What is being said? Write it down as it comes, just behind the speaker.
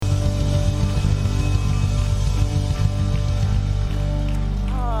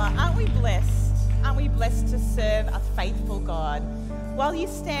God. While you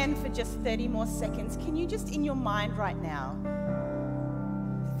stand for just 30 more seconds, can you just in your mind right now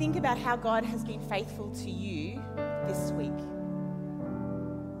think about how God has been faithful to you this week?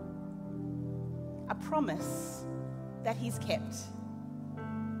 A promise that He's kept.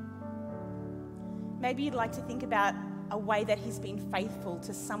 Maybe you'd like to think about a way that He's been faithful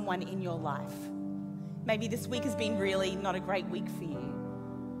to someone in your life. Maybe this week has been really not a great week for you.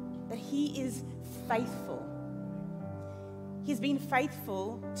 But He is faithful. He's been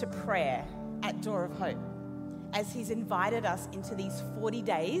faithful to prayer at Door of Hope as He's invited us into these 40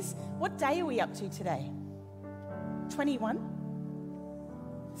 days. What day are we up to today? 21?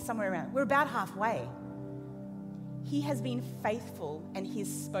 Somewhere around. We're about halfway. He has been faithful and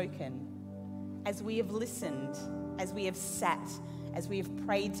He's spoken as we have listened, as we have sat, as we have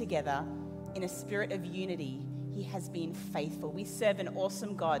prayed together in a spirit of unity. He has been faithful. We serve an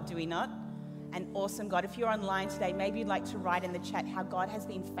awesome God, do we not? An awesome God. If you're online today, maybe you'd like to write in the chat how God has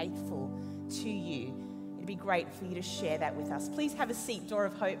been faithful to you. It'd be great for you to share that with us. Please have a seat, Door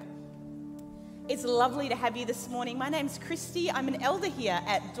of Hope. It's lovely to have you this morning. My name's Christy. I'm an elder here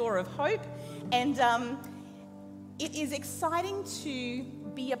at Door of Hope, and it is exciting to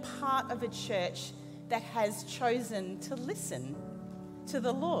be a part of a church that has chosen to listen to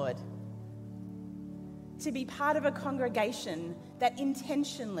the Lord, to be part of a congregation that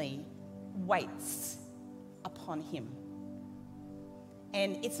intentionally waits upon Him.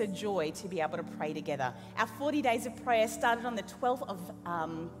 And it's a joy to be able to pray together. Our 40 days of prayer started on the 12th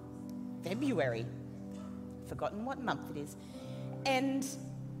of February. Forgotten what month it is. And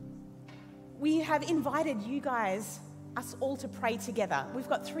we have invited you guys, us all, to pray together. We've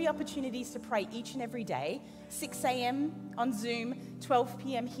got 3 opportunities to pray each and every day. 6 a.m. on Zoom, 12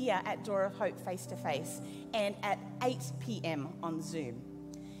 p.m. here at Door of Hope face-to-face, and at 8 p.m. on Zoom.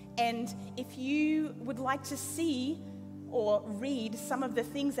 And if you would like to see or read some of the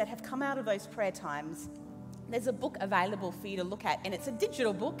things that have come out of those prayer times, there's a book available for you to look at, and it's a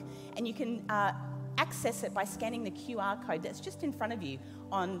digital book, and you can access it by scanning the QR code that's just in front of you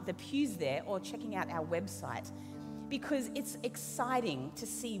on the pews there, or checking out our website, because it's exciting to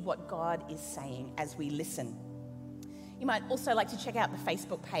see what God is saying as we listen. You might also like to check out the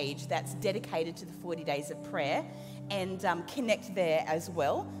Facebook page that's dedicated to the 40 days of prayer, and connect there as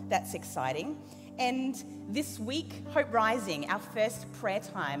well. That's exciting. And this week, Hope Rising, our first prayer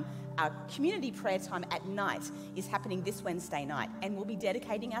time, our community prayer time at night, is happening this Wednesday night, and we'll be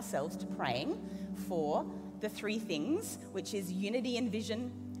dedicating ourselves to praying for the 3 things, which is unity and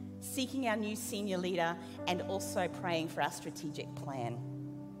vision, seeking our new senior leader, and also praying for our strategic plan.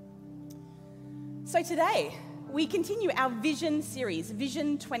 So today, we continue our Vision series,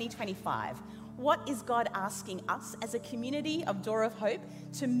 Vision 2025. What is God asking us as a community of Door of Hope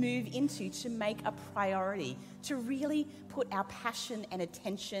to move into, to make a priority, to really put our passion and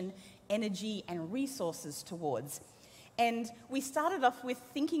attention, energy and resources towards? And we started off with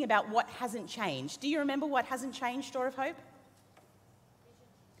thinking about what hasn't changed. Do you remember what hasn't changed, Door of Hope?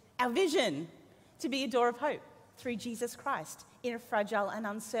 Our vision to be a Door of Hope through Jesus Christ in a fragile and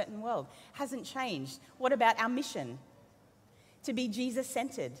uncertain world hasn't changed. What about our mission? To be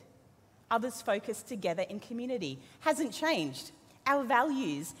Jesus-centered, others-focused, together in community. Hasn't changed. Our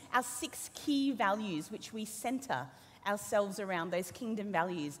values, our 6 key values which we center ourselves around, those kingdom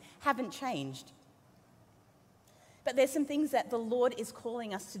values, haven't changed. But there's some things that the Lord is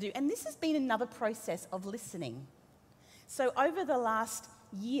calling us to do, and this has been another process of listening. So over the last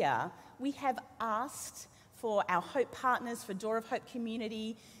year, we have asked for our Hope partners, for Door of Hope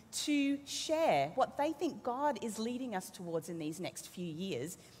community, to share what they think God is leading us towards in these next few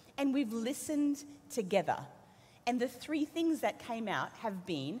years. And we've listened together. And the 3 things that came out have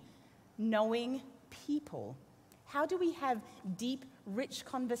been knowing people. How do we have deep, rich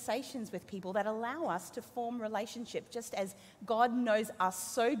conversations with people that allow us to form relationship, just as God knows us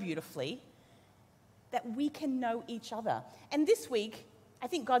so beautifully, that we can know each other? And this week, I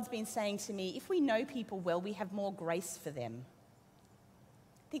think God's been saying to me, if we know people well, we have more grace for them.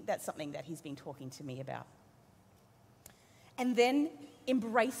 I think that's something that He's been talking to me about. And then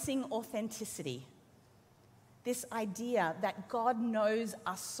embracing authenticity. This idea that God knows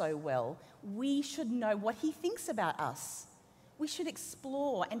us so well, we should know what He thinks about us. We should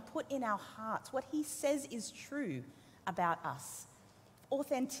explore and put in our hearts what He says is true about us.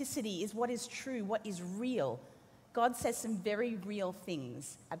 Authenticity is what is true, what is real. God says some very real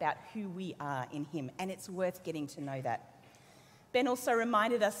things about who we are in Him, and it's worth getting to know that. Ben also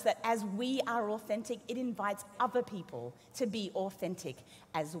reminded us that as we are authentic, it invites other people to be authentic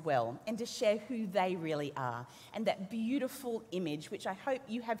as well and to share who they really are. And that beautiful image, which I hope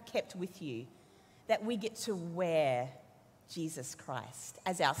you have kept with you, that we get to wear Jesus Christ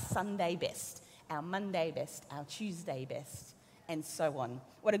as our Sunday best, our Monday best, our Tuesday best, and so on.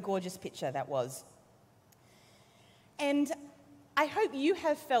 What a gorgeous picture that was. And I hope you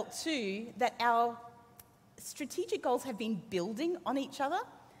have felt too that our strategic goals have been building on each other.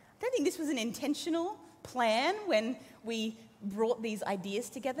 I don't think this was an intentional plan when we brought these ideas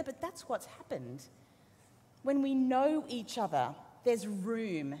together, but that's what's happened. When we know each other, there's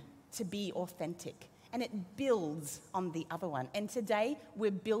room to be authentic, and it builds on the other one. And today,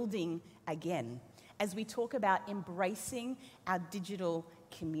 we're building again as we talk about embracing our digital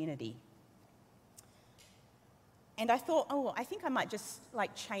community. And I thought, I think I might just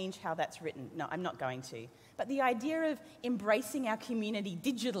change how that's written. No, I'm not going to. But the idea of embracing our community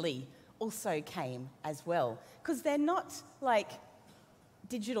digitally also came as well, because they're not like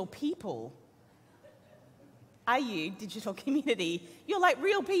digital people. Are you, digital community? You're like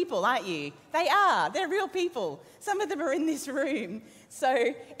real people, aren't you? They are. They're real people. Some of them are in this room.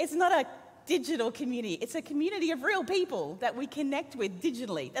 So it's not a digital community. It's a community of real people that we connect with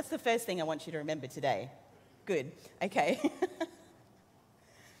digitally. That's the first thing I want you to remember today. Good. Okay.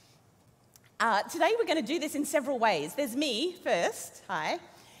 Today we're going to do this in several ways. There's me first. Hi.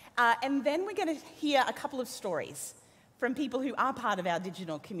 And then we're going to hear a couple of stories from people who are part of our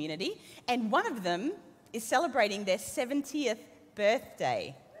digital community. And one of them is celebrating their 70th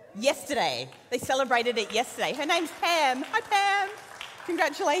birthday yesterday. They celebrated it yesterday. Her name's Pam. Hi, Pam.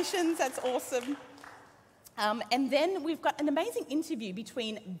 Congratulations. That's awesome. And then we've got an amazing interview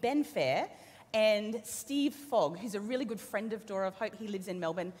between Ben Fair and Steve Fogg, who's a really good friend of Door of Hope. He lives in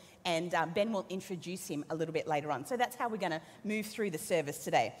Melbourne, and Ben will introduce him a little bit later on. So that's how we're going to move through the service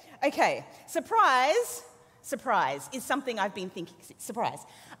today. Okay, surprise is something I've been thinking.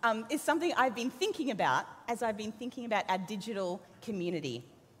 Is something I've been thinking about as I've been thinking about our digital community.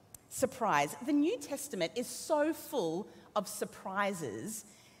 Surprise. The New Testament is so full of surprises.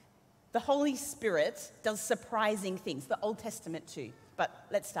 The Holy Spirit does surprising things. The Old Testament too. But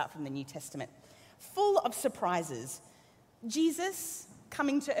let's start from the New Testament. Full of surprises. Jesus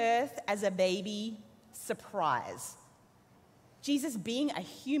coming to earth as a baby, surprise. Jesus being a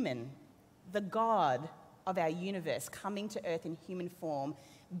human, the God of our universe, coming to earth in human form,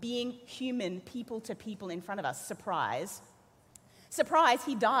 being human, people to people in front of us, surprise. Surprise,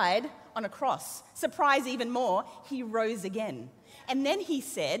 he died on a cross. Surprise even more, he rose again. And then he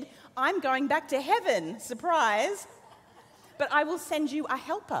said, I'm going back to heaven, surprise, but I will send you a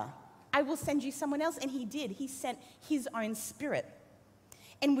helper. I will send you someone else. And he did. He sent his own Spirit.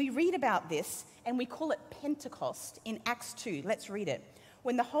 And we read about this, and we call it Pentecost in Acts 2. Let's read it.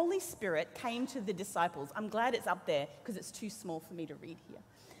 When the Holy Spirit came to the disciples, I'm glad it's up there because it's too small for me to read here.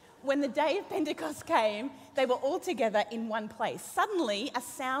 When the day of Pentecost came, they were all together in one place. Suddenly, a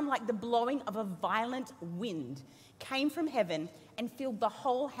sound like the blowing of a violent wind came from heaven and filled the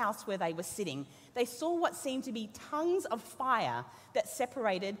whole house where they were sitting. They saw what seemed to be tongues of fire that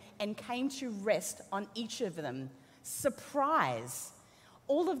separated and came to rest on each of them. Surprise!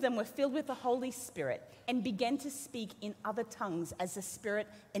 All of them were filled with the Holy Spirit and began to speak in other tongues as the Spirit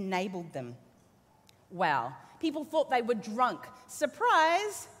enabled them. Wow. People thought they were drunk.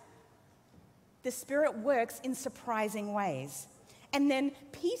 Surprise! The Spirit works in surprising ways. And then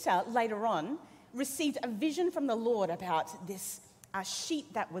Peter, later on, received a vision from the Lord about this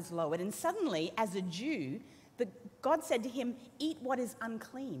sheet that was lowered. And suddenly, as a Jew, God said to him, eat what is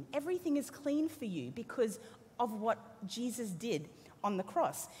unclean. Everything is clean for you because of what Jesus did on the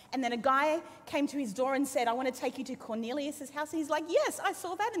cross. And then a guy came to his door and said, I want to take you to Cornelius' house. And he's like, yes, I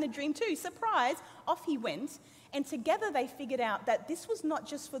saw that in the dream too. Surprise. Off he went. And together they figured out that this was not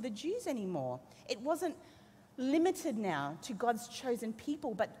just for the Jews anymore. It wasn't limited now to God's chosen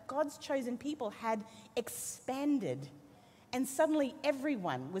people, but God's chosen people had expanded. And suddenly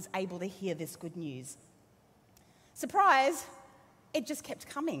everyone was able to hear this good news. Surprise, it just kept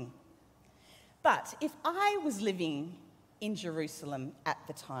coming. But if I was living in Jerusalem at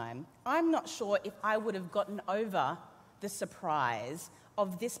the time, I'm not sure if I would have gotten over the surprise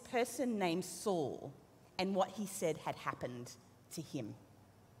of this person named Saul and what he said had happened to him.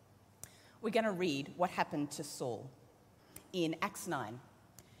 We're going to read what happened to Saul in Acts 9.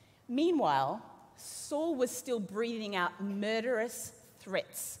 Meanwhile, Saul was still breathing out murderous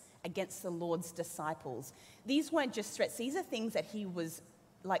threats against the Lord's disciples. These weren't just threats, these are things that he was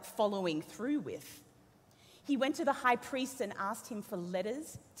following through with. He went to the high priest and asked him for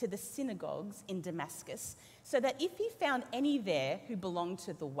letters to the synagogues in Damascus, so that if he found any there who belonged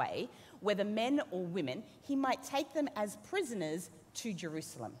to the way, whether men or women, he might take them as prisoners to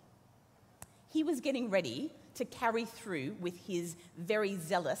Jerusalem. He was getting ready to carry through with his very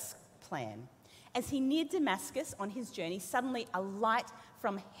zealous plan. As he neared Damascus on his journey, suddenly a light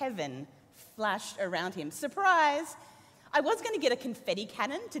from heaven flashed around him. Surprise! I was going to get a confetti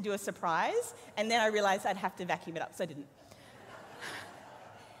cannon to do a surprise, and then I realized I'd have to vacuum it up, so I didn't.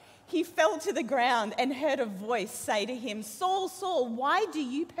 He fell to the ground and heard a voice say to him, "Saul, Saul, why do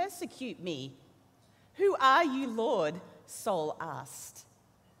you persecute me?" "Who are you, Lord?" Saul asked.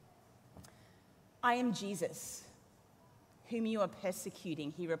 "I am Jesus, whom you are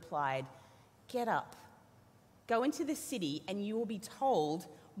persecuting," he replied. "Get up, go into the city, and you will be told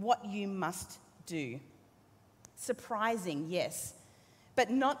what you must do." Surprising, yes, but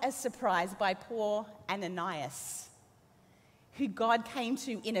not as surprised by poor Ananias, who God came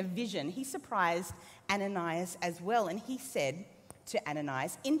to in a vision. He surprised Ananias as well, and he said to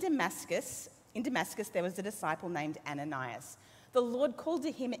Ananias, in Damascus there was a disciple named Ananias. The Lord called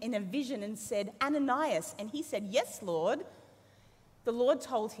to him in a vision and said, "Ananias," and he said, "Yes, Lord." The Lord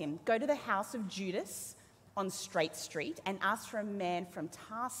told him, "Go to the house of Judas on Straight Street and ask for a man from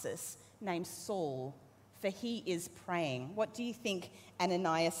Tarsus named Saul, for he is praying." What do you think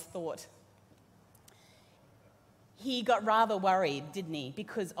Ananias thought? He got rather worried, didn't he,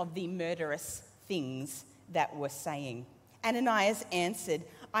 because of the murderous things that were saying. Ananias answered,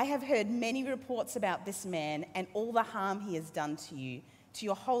 "I have heard many reports about this man and all the harm he has done to you, to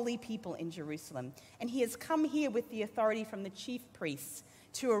your holy people in Jerusalem. And he has come here with the authority from the chief priests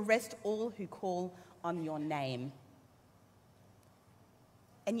to arrest all who call on your name."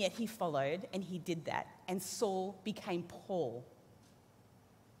 And yet he followed and he did that. And Saul became Paul.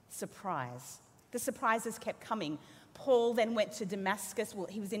 Surprise. The surprises kept coming. Paul then went to Damascus. Well,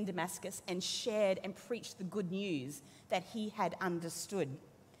 he was in Damascus and shared and preached the good news that he had understood.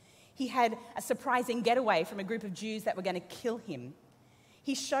 He had a surprising getaway from a group of Jews that were going to kill him.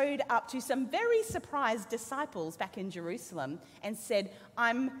 He showed up to some very surprised disciples back in Jerusalem and said,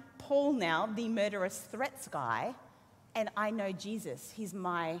 "I'm Paul now, the murderous threats guy, and I know Jesus. He's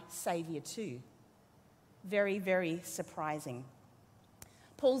my saviour too." Very, very surprising.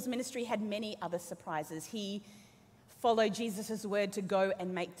 Paul's ministry had many other surprises. He followed Jesus' word to go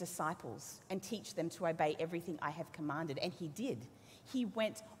and make disciples and teach them to obey everything I have commanded, and he did. He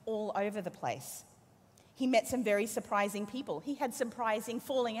went all over the place. He met some very surprising people. He had surprising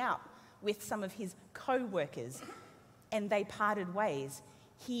falling out with some of his co-workers, and they parted ways.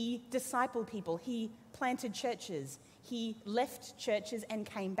 He discipled people. He planted churches. He left churches and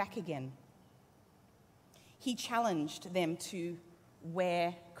came back again. He challenged them to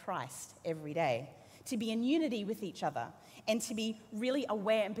wear Christ every day, to be in unity with each other, and to be really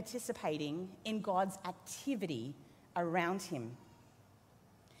aware and participating in God's activity around him.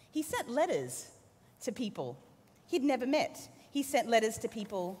 He sent letters to people he'd never met. He sent letters to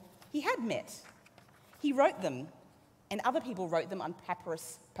people he had met. He wrote them, and other people wrote them on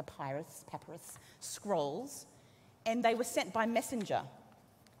papyrus scrolls, and they were sent by messenger.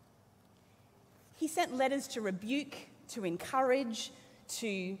 He sent letters to rebuke, to encourage,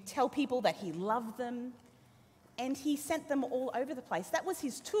 to tell people that he loved them, and he sent them all over the place. That was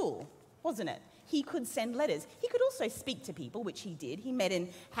his tool, wasn't it? He could send letters. He could also speak to people, which he did. He met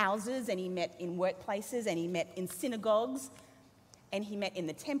in houses, and he met in workplaces, and he met in synagogues, and he met in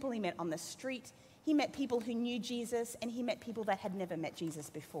the temple, he met on the street. He met people who knew Jesus, and he met people that had never met Jesus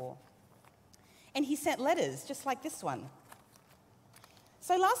before. And he sent letters, just like this one.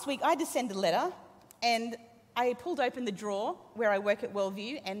 So last week, I had to send a letter, and I pulled open the drawer where I work at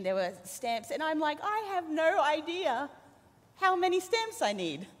Worldview, and there were stamps, and I'm like, I have no idea how many stamps I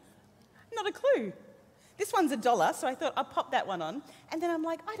need. Not a clue. This one's $1, so I thought I'll pop that one on. And then I'm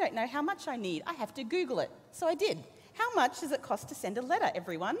like, I don't know how much I need. I have to Google it. So I did. How much does it cost to send a letter,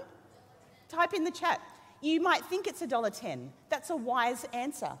 everyone? Type in the chat. You might think it's $1.10. That's a wise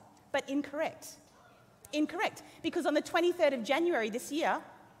answer, but incorrect. Incorrect, because on the 23rd of January this year,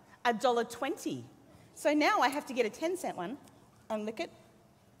 $1.20. So now I have to get a 10-cent one and lick it,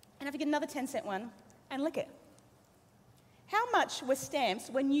 and I have to get another 10-cent one and lick it. How much were stamps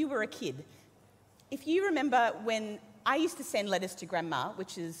when you were a kid? If you remember when I used to send letters to Grandma,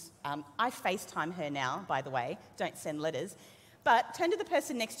 which is, I FaceTime her now, by the way, don't send letters, but turn to the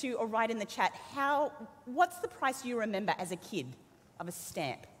person next to you or write in the chat, what's the price you remember as a kid of a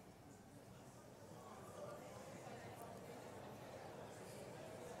stamp?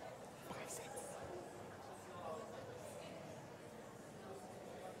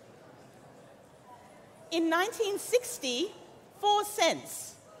 In 1960, 4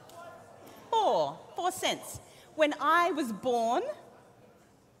 cents. 4 cents. When I was born,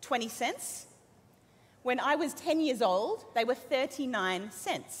 20 cents. When I was 10 years old, they were 39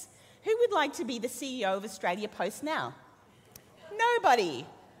 cents. Who would like to be the CEO of Australia Post now? Nobody.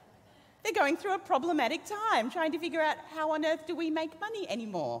 They're going through a problematic time, trying to figure out how on earth do we make money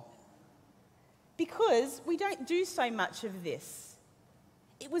anymore. Because we don't do so much of this.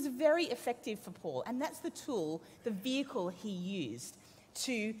 It was very effective for Paul, and that's the tool, the vehicle he used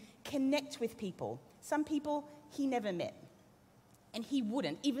to connect with people. Some people he never met, and he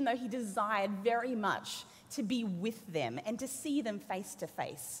wouldn't, even though he desired very much to be with them and to see them face to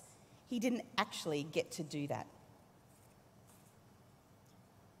face. He didn't actually get to do that.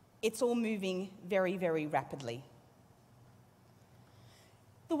 It's all moving very, very rapidly.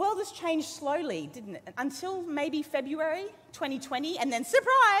 The world has changed slowly, didn't it? Until maybe February 2020, and then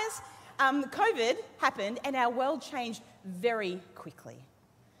surprise, COVID happened and our world changed very quickly.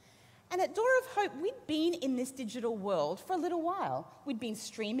 And at Door of Hope, we'd been in this digital world for a little while. We'd been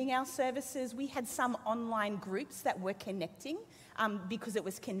streaming our services. We had some online groups that were connecting because it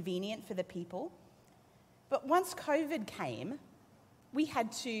was convenient for the people. But once COVID came, we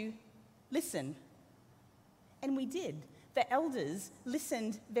had to listen. And we did. The elders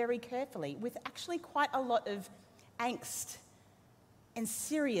listened very carefully with actually quite a lot of angst and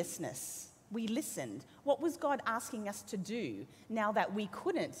seriousness. We listened. What was God asking us to do now that we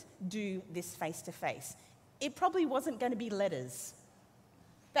couldn't do this face-to-face? It probably wasn't going to be letters.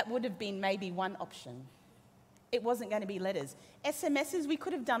 That would have been maybe one option. It wasn't going to be letters. SMSs, we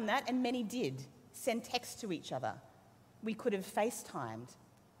could have done that, and many did. Send text to each other. We could have FaceTimed.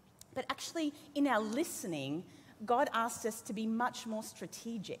 But actually, in our listening, God asked us to be much more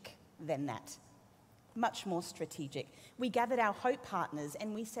strategic than that. Much more strategic. We gathered our Hope Partners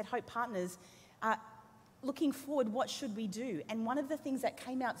and we said, Hope Partners, looking forward, what should we do? And one of the things that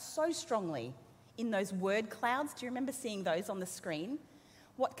came out so strongly in those word clouds, do you remember seeing those on the screen?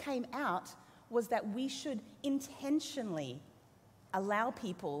 What came out was that we should intentionally allow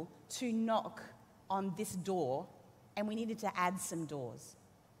people to knock on this door, and we needed to add some doors.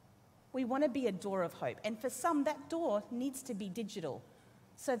 We want to be a door of hope. And for some, that door needs to be digital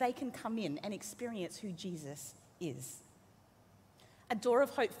so they can come in and experience who Jesus is. A door of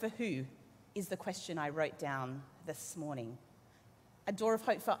hope for who is the question I wrote down this morning. A door of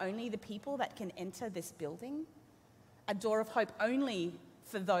hope for only the people that can enter this building. A door of hope only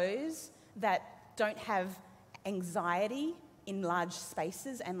for those that don't have anxiety in large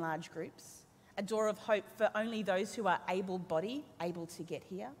spaces and large groups. A door of hope for only those who are able-bodied, able to get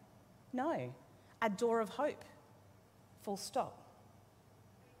here. No, a door of hope, full stop.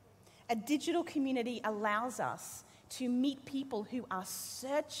 A digital community allows us to meet people who are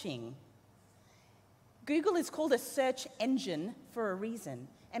searching. Google is called a search engine for a reason,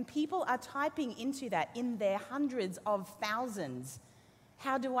 and people are typing into that in their hundreds of thousands.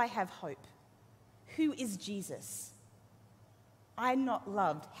 How do I have hope? Who is Jesus? I'm not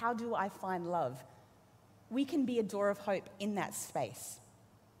loved. How do I find love? We can be a door of hope in that space.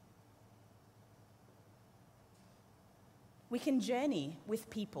 We can journey with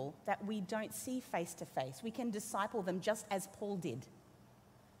people that we don't see face to face. We can disciple them just as Paul did.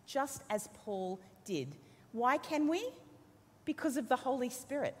 Just as Paul did. Why can we? Because of the Holy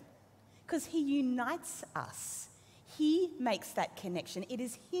Spirit. Because he unites us. He makes that connection. It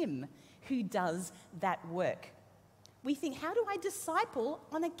is him who does that work. We think, how do I disciple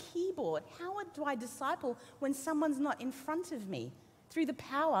on a keyboard? How do I disciple when someone's not in front of me? Through the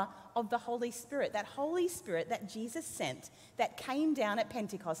power of the Holy Spirit. That Holy Spirit that Jesus sent, that came down at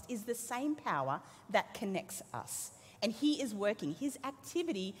Pentecost, is the same power that connects us. And he is working. His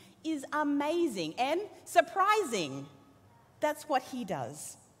activity is amazing and surprising. That's what he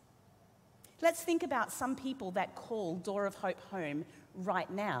does. Let's think about some people that call Door of Hope home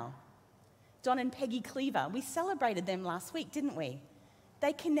right now. Don and Peggy Cleaver, we celebrated them last week, didn't we?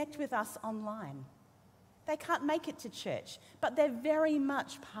 They connect with us online. They can't make it to church, but they're very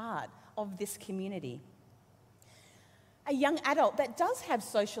much part of this community. A young adult that does have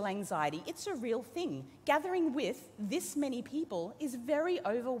social anxiety, it's a real thing. Gathering with this many people is very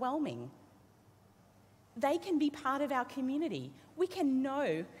overwhelming. They can be part of our community. We can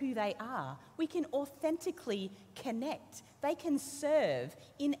know who they are. We can authentically connect. They can serve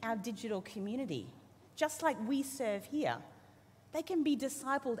in our digital community, just like we serve here. They can be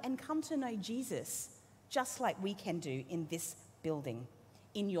discipled and come to know Jesus, just like we can do in this building,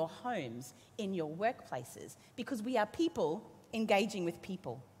 in your homes, in your workplaces, because we are people engaging with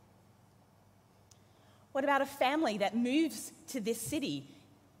people. What about a family that moves to this city,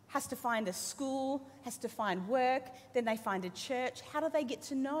 has to find a school, has to find work, then they find a church? How do they get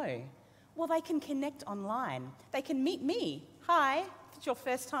to know? Well, they can connect online. They can meet me. Hi, if it's your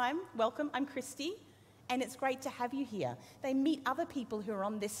first time, welcome, I'm Christy, and it's great to have you here. They meet other people who are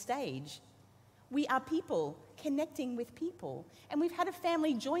on this stage. We are people connecting with people. And we've had a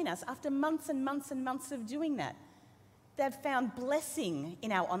family join us after months and months and months of doing that. They've found blessing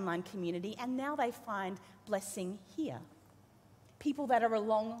in our online community, and now they find blessing here. People that are a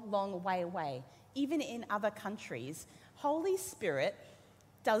long, long way away, even in other countries. Holy Spirit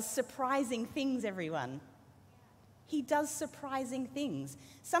does surprising things, everyone. He does surprising things.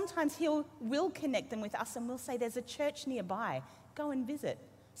 Sometimes we'll connect them with us and we'll say, there's a church nearby, go and visit.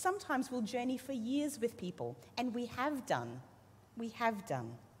 Sometimes we'll journey for years with people, and we have done. We have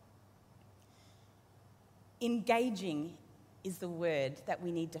done. Engaging is the word that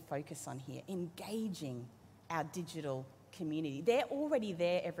we need to focus on here. Engaging our digital community. They're already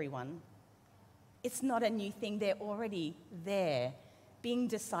there, everyone. It's not a new thing. They're already there, being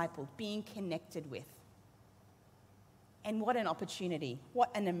discipled, being connected with. And what an opportunity.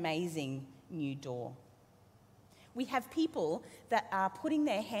 What an amazing new door. We have people that are putting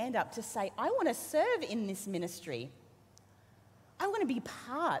their hand up to say, I want to serve in this ministry. I want to be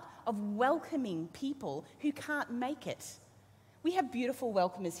part of welcoming people who can't make it. We have beautiful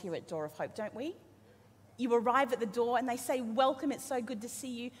welcomers here at Door of Hope, don't we? You arrive at the door and they say, welcome, it's so good to see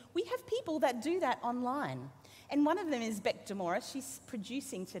you. We have people that do that online. And one of them is Beck Demoris. She's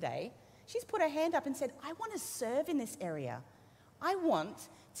producing today. She's put her hand up and said, I want to serve in this area. I want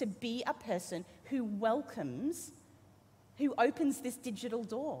to be a person who welcomes, who opens this digital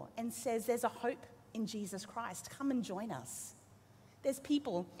door and says, there's a hope in Jesus Christ. Come and join us. There's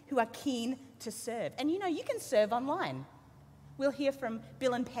people who are keen to serve. And you know, you can serve online. We'll hear from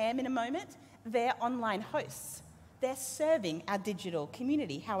Bill and Pam in a moment. They're online hosts. They're serving our digital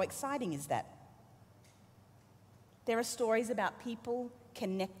community. How exciting is that? There are stories about people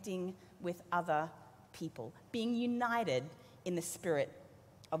connecting with other people, being united in the spirit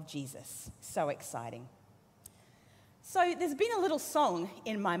of Jesus. So exciting. So there's been a little song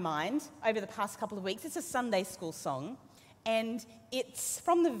in my mind over the past couple of weeks. It's a Sunday school song, and it's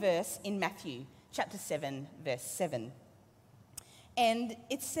from the verse in Matthew chapter 7, verse 7. And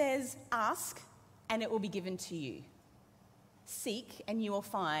it says, ask and it will be given to you. Seek and you will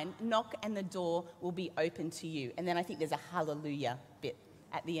find. Knock and the door will be open to you. And then I think there's a hallelujah bit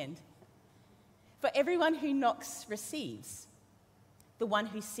at the end. For everyone who knocks receives. The one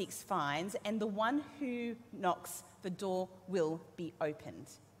who seeks finds. And the one who knocks, the door will be opened.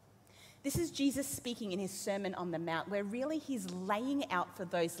 This is Jesus speaking in his Sermon on the Mount, where really he's laying out for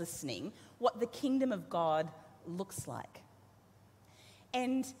those listening what the kingdom of God looks like.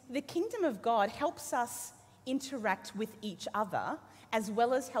 And the kingdom of God helps us interact with each other, as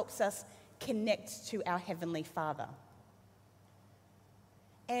well as helps us connect to our Heavenly Father.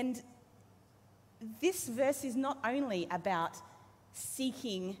 And this verse is not only about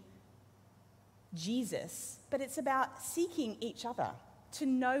seeking Jesus, but it's about seeking each other, to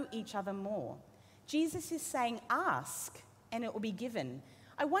know each other more. Jesus is saying, ask and it will be given.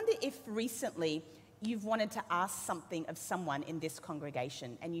 I wonder if recently you've wanted to ask something of someone in this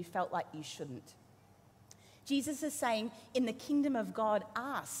congregation and you felt like you shouldn't. Jesus is saying, in the kingdom of God,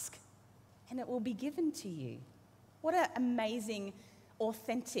 ask and it will be given to you. What an amazing,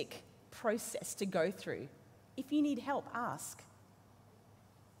 authentic process to go through. If you need help, ask.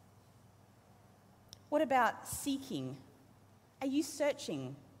 What about seeking? Are you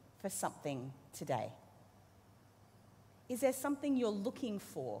searching for something today? Is there something you're looking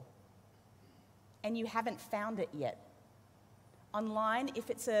for and you haven't found it yet? Online, if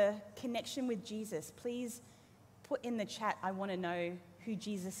it's a connection with Jesus, please put in the chat, I want to know who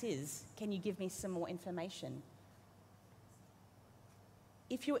Jesus is. Can you give me some more information?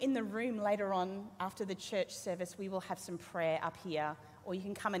 If you're in the room later on after the church service, we will have some prayer up here, or you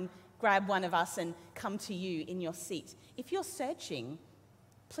can come and grab one of us and come to you in your seat. If you're searching,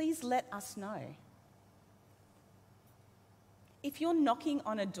 please let us know. If you're knocking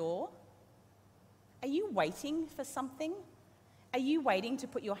on a door, are you waiting for something? Are you waiting to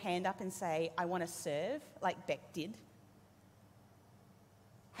put your hand up and say, I want to serve, like Beck did?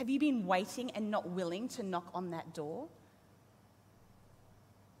 Have you been waiting and not willing to knock on that door?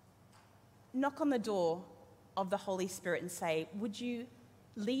 Knock on the door of the Holy Spirit and say, would you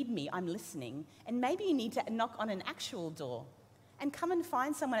lead me? I'm listening. And maybe you need to knock on an actual door and come and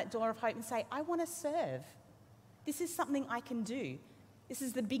find someone at Door of Hope and say, I want to serve. This is something I can do. This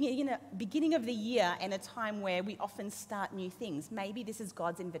is the beginning of the year and a time where we often start new things. Maybe this is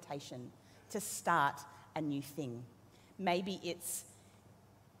God's invitation to start a new thing. Maybe it's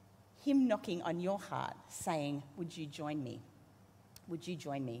him knocking on your heart saying, would you join me? Would you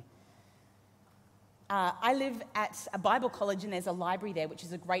join me? I live at a Bible college and there's a library there, which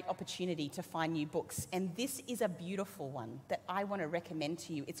is a great opportunity to find new books. And this is a beautiful one that I want to recommend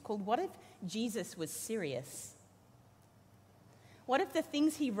to you. It's called What If Jesus Was Serious? What if the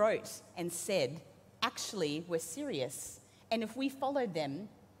things he wrote and said actually were serious? And if we followed them,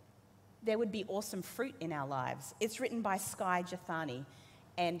 there would be awesome fruit in our lives. It's written by Skye Jethani,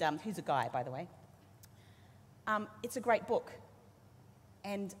 and who's a guy, by the way. It's a great book.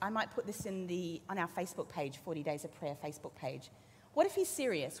 And I might put this on our Facebook page, 40 Days of Prayer Facebook page. What if he's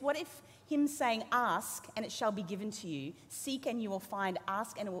serious? What if him saying, ask and it shall be given to you, seek and you will find,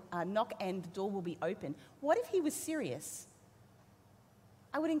 ask and knock and the door will be open? What if he was serious?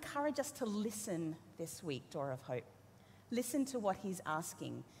 I would encourage us to listen this week, Door of Hope. Listen to what he's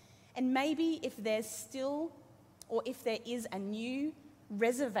asking. And maybe if there's still, or if there is a new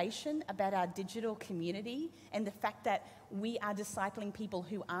reservation about our digital community and the fact that we are discipling people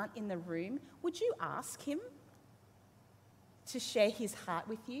who aren't in the room, would you ask him to share his heart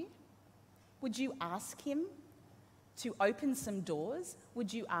with you? Would you ask him to open some doors?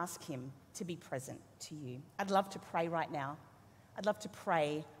 Would you ask him to be present to you? I'd love to pray right now. I'd love to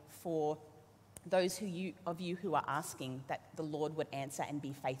pray for those of you who are asking that the Lord would answer and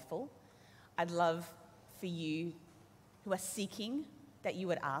be faithful. I'd love for you who are seeking that you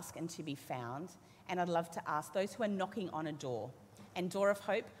would ask and to be found. And I'd love to ask those who are knocking on a door. And Door of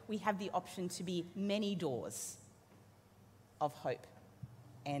Hope, we have the option to be many doors of hope.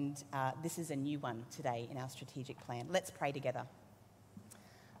 And this is a new one today in our strategic plan. Let's pray together.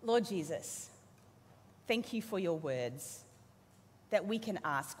 Lord Jesus, thank you for your words that we can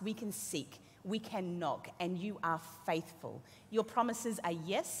ask, we can seek, we can knock, and you are faithful. Your promises are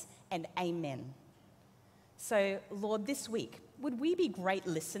yes and amen. So, Lord, this week, would we be great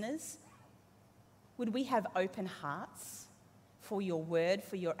listeners? Would we have open hearts for your word,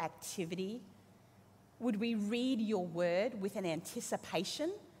 for your activity? Would we read your word with an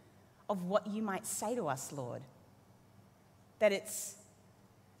anticipation of what you might say to us, Lord? That it's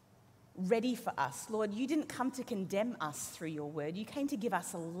ready for us. Lord, you didn't come to condemn us through your word. You came to give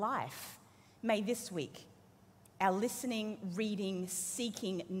us a life. May this week, our listening, reading,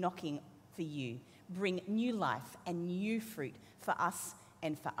 seeking, knocking for you bring new life and new fruit for us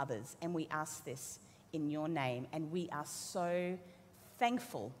and for others. And we ask this in your name. And we are so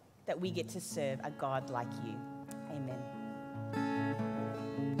thankful that we get to serve a God like you.